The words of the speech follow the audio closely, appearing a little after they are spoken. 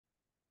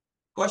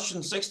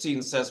Question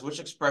 16 says, which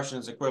expression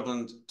is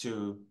equivalent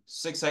to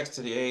 6x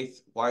to the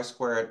 8th y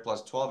squared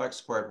plus 12x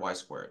squared y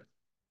squared?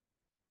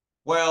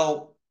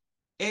 Well,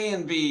 A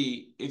and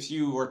B, if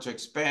you were to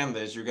expand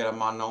this, you get a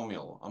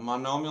monomial. A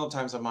monomial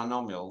times a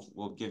monomial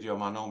will give you a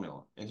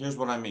monomial. And here's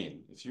what I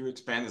mean. If you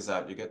expand this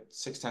out, you get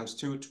 6 times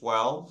 2,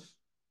 12.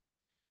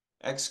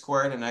 X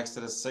squared and x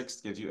to the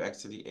 6th gives you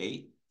x to the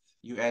 8th.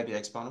 You add the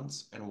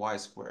exponents and y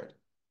squared.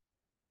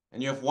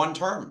 And you have one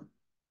term.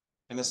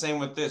 And the same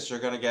with this, you're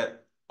going to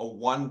get a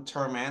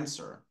one-term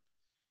answer.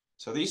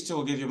 So these two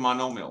will give you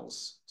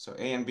monomials. So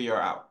A and B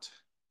are out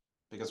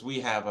because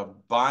we have a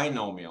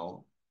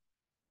binomial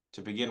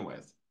to begin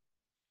with.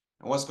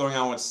 And what's going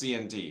on with C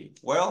and D?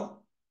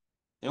 Well,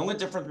 the only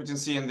difference between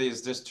C and D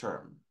is this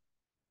term.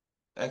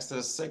 X to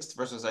the 6th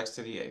versus x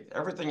to the 8th.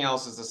 Everything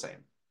else is the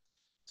same.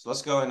 So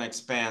let's go ahead and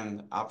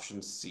expand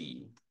option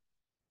C.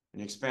 When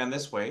you expand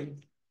this way,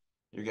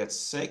 you get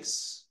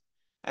 6.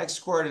 X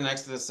squared and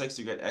x to the 6th,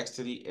 you get x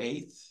to the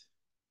 8th.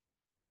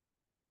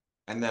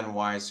 And then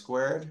y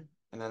squared.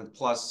 And then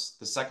plus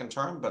the second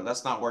term, but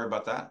let's not worry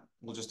about that.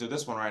 We'll just do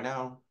this one right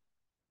now.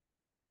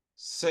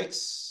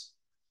 6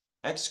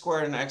 x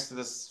squared and x to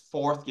the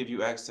 4th give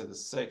you x to the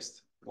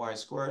 6th, y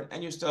squared,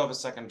 and you still have a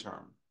second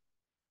term.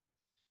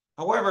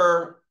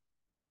 However,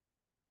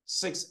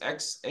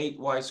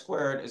 6x8y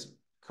squared is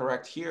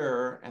correct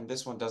here, and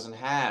this one doesn't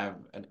have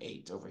an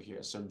 8 over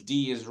here. So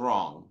D is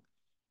wrong,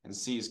 and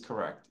C is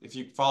correct. If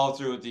you follow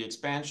through with the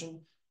expansion,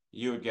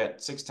 you would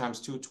get 6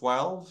 times 2,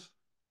 12,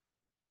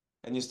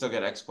 and you still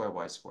get x squared,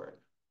 y squared,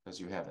 because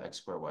you have x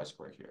squared, y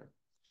squared here.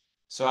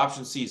 So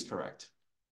option C is correct.